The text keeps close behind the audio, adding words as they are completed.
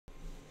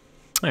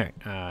Alright,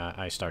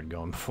 I started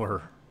going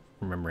before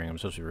remembering I'm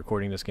supposed to be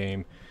recording this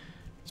game.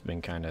 It's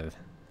been kind of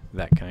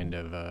that kind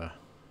of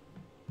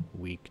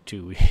week,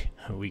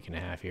 a week and a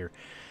half here.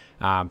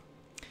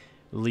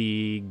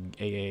 League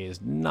AA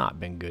has not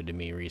been good to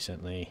me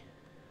recently.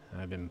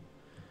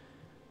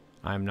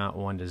 I'm not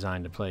one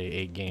designed to play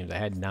 8 games. I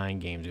had 9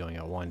 games going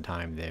at one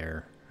time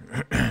there.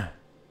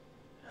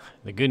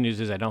 The good news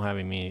is I don't have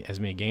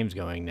as many games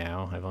going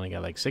now. I've only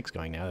got like 6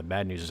 going now. The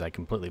bad news is I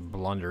completely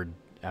blundered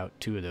out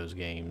 2 of those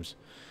games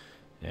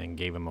and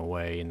gave them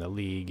away in the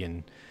league,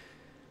 and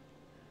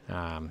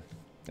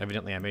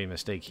evidently I made a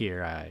mistake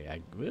here.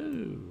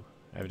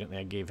 Evidently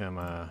I gave him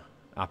a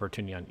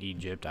opportunity on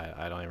Egypt.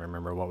 I don't even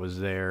remember what was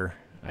there.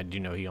 I do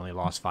know he only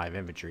lost 5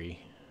 infantry.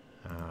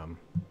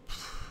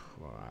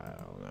 Well, I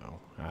don't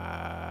know.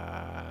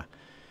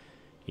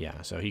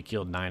 Yeah, so he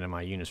killed 9 of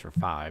my units for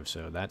 5,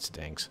 so that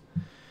stinks.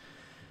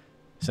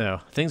 So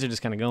things are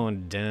just kind of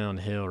going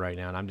downhill right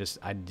now, and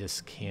I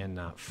just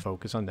cannot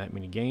focus on that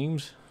many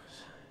games.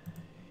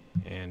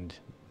 And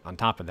on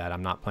top of that,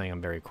 I'm not playing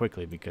them very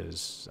quickly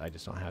because I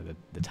just don't have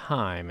the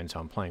time, and so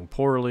I'm playing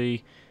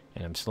poorly,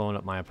 and I'm slowing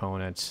up my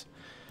opponents.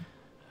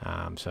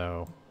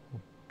 So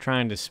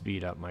trying to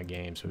speed up my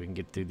game so we can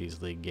get through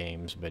these league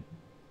games, but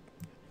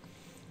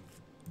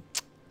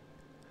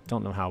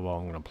don't know how well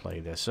I'm going to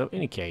play this. So in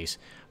any case,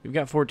 we've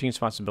got 14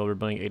 spots to build. We're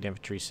building 8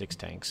 infantry, 6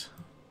 tanks.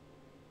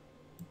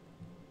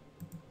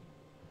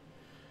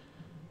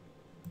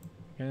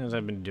 As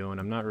I've been doing,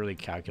 I'm not really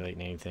calculating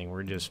anything.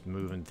 We're just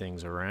moving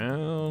things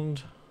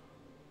around.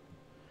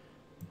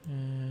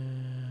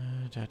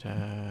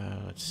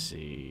 Let's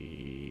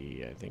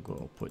see. I think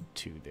we'll put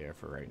 2 there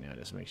for right now,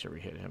 just to make sure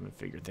we hit him and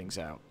figure things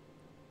out.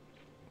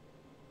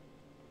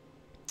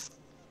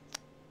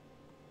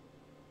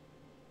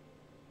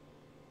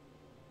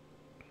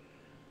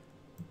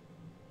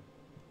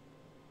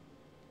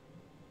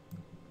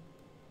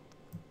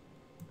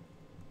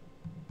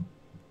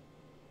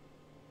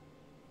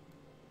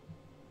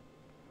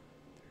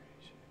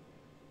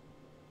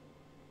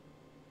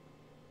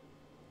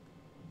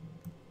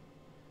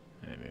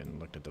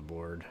 At the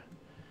board.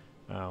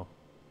 Oh,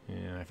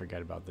 yeah, I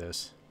forgot about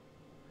this.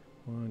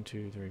 1,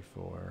 2, 3,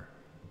 4.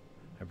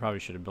 I probably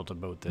should have built a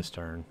boat this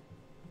turn,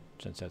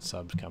 since that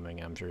sub's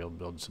coming. I'm sure he'll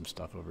build some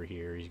stuff over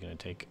here. He's gonna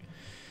take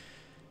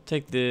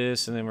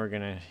this, and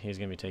then he's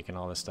gonna be taking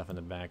all this stuff in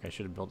the back. I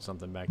should have built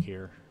something back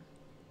here.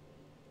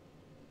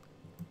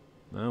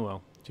 Oh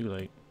well, too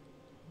late.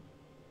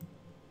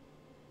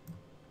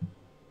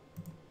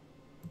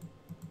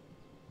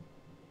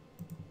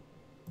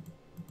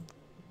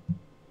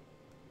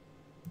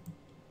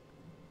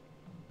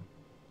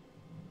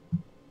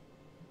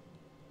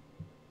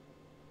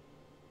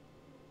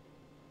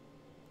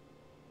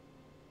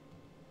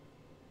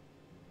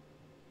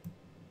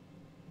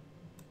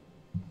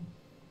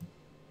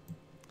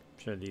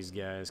 Sure, these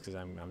guys, because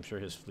I'm sure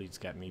his fleet's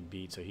got me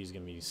beat, so he's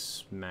gonna be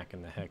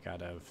smacking the heck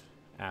out of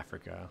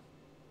Africa.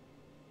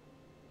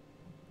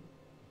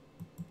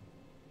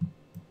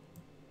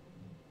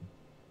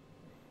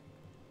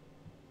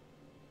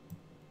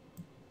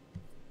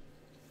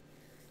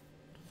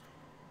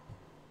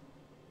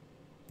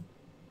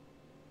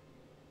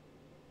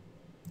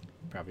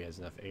 Probably has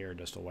enough air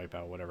just to wipe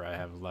out whatever I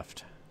have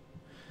left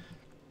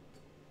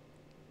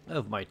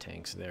of my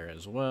tanks there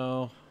as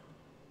well,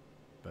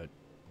 but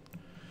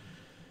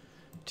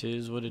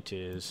 'tis what it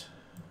is.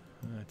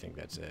 I think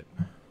that's it.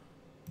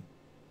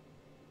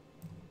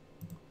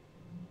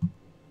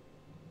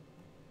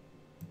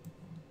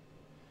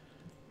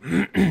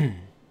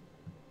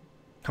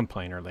 I'm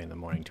playing early in the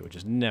morning too, which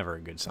is never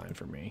a good sign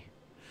for me.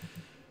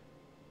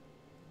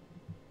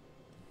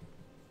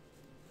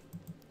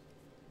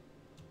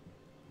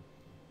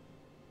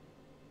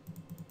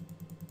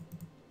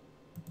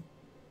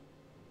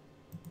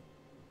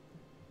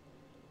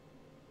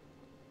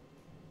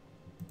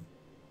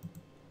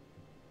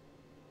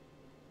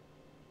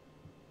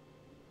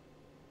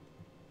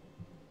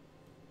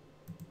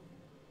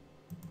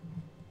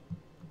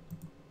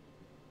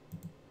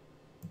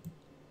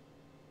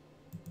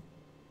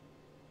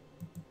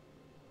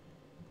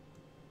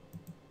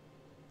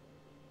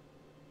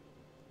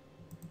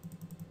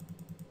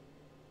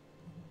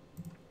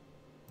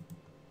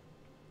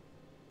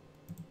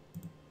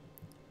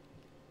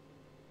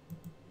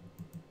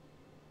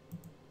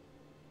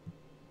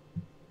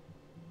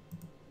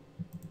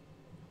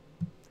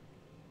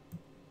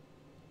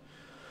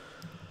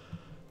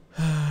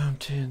 I'm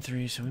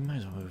 10-3, so we might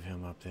as well move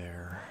him up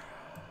there.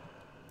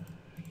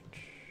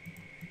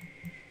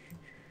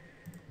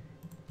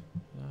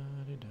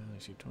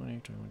 Let's see,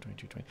 20, 21,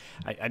 22, 20.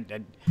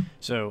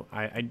 So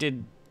I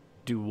did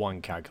do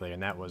one calculator,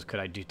 and that was, could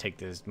I take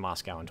this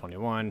Moscow in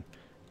 21?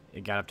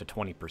 It got up to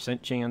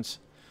 20% chance.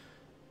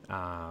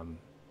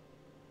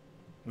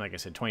 Like I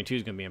said, 22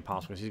 is going to be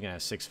impossible because he's going to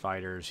have 6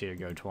 fighters. Here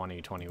go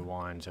 20,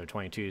 21, so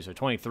 22. So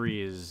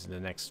 23 is the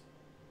next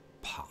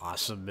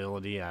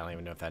possibility. I don't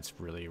even know if that's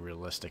really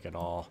realistic at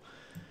all.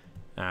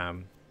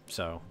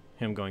 So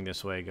him going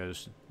this way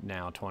goes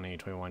now 20,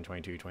 21,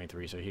 22,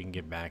 23, so he can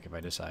get back if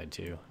I decide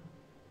to.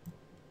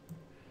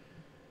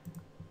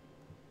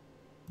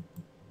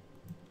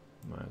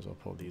 Might as well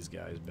pull these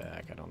guys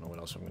back. I don't know what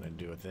else I'm going to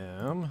do with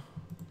them.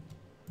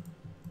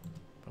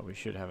 But we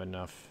should have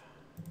enough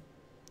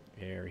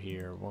air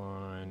here.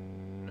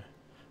 1,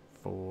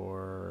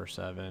 4,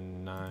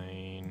 7,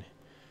 9,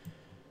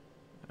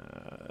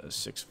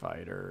 6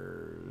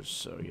 fighters.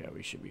 So yeah,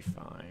 we should be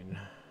fine.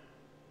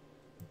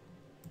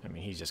 I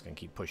mean, he's just going to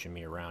keep pushing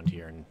me around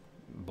here and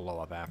blow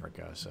up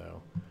Africa,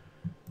 so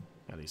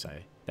at least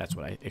that's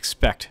what I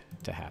expect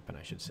to happen,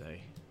 I should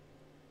say.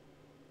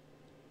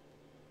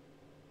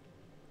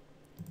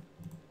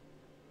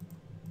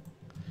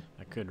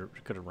 I could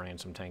have ran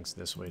some tanks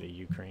this way to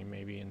Ukraine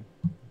maybe and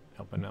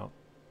helping out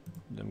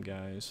them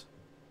guys,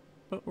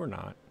 but we're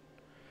not.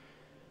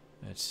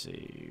 Let's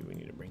see, we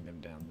need to bring them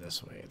down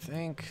this way, I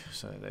think,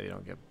 so that they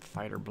don't get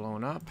fighter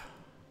blown up.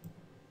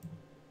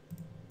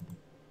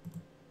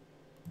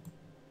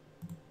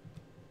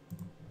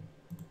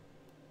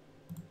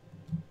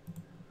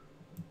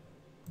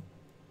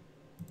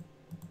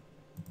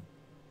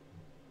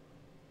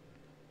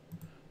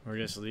 We're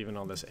just leaving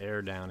all this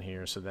air down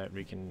here so that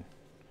we can,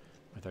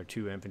 with our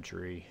 2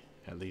 infantry,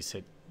 at least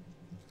hit,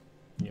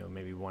 you know,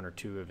 maybe 1 or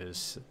 2 of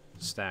his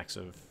stacks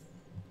of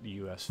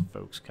U.S.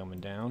 folks coming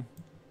down.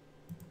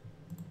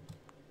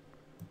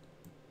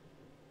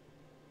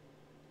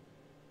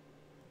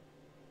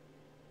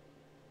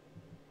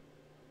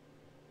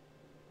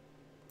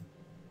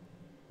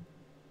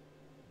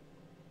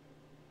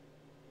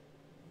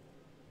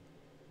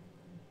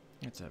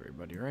 That's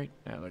everybody, right?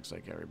 That looks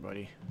like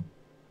everybody.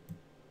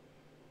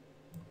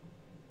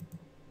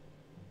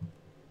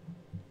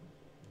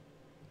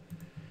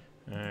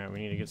 Alright, we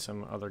need to get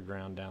some other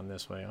ground down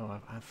this way.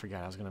 Oh, I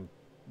forgot I was going to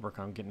work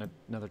on getting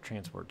another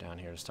transport down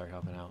here to start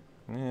helping out.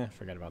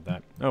 Forgot about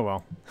that. Oh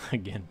well.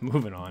 Again,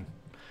 moving on.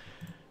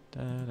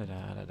 Da da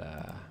da da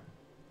da.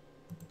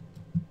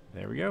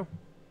 There we go.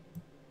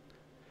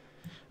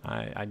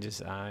 I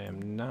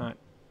am not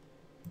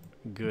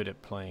good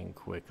at playing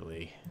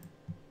quickly.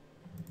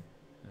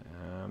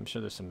 I'm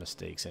sure there's some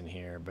mistakes in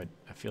here, but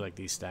I feel like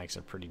these stacks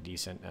are pretty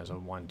decent as a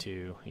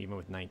 1-2. Even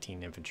with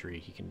 19 infantry,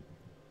 he can.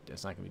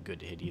 It's not going to be good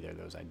to hit either of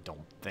those, I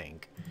don't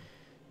think.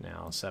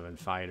 Now, 7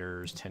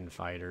 fighters, 10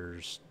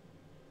 fighters.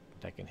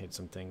 That can hit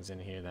some things in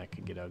here. That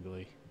could get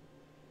ugly.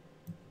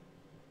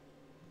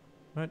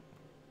 But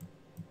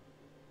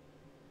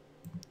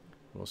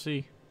we'll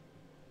see.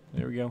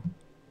 There we go.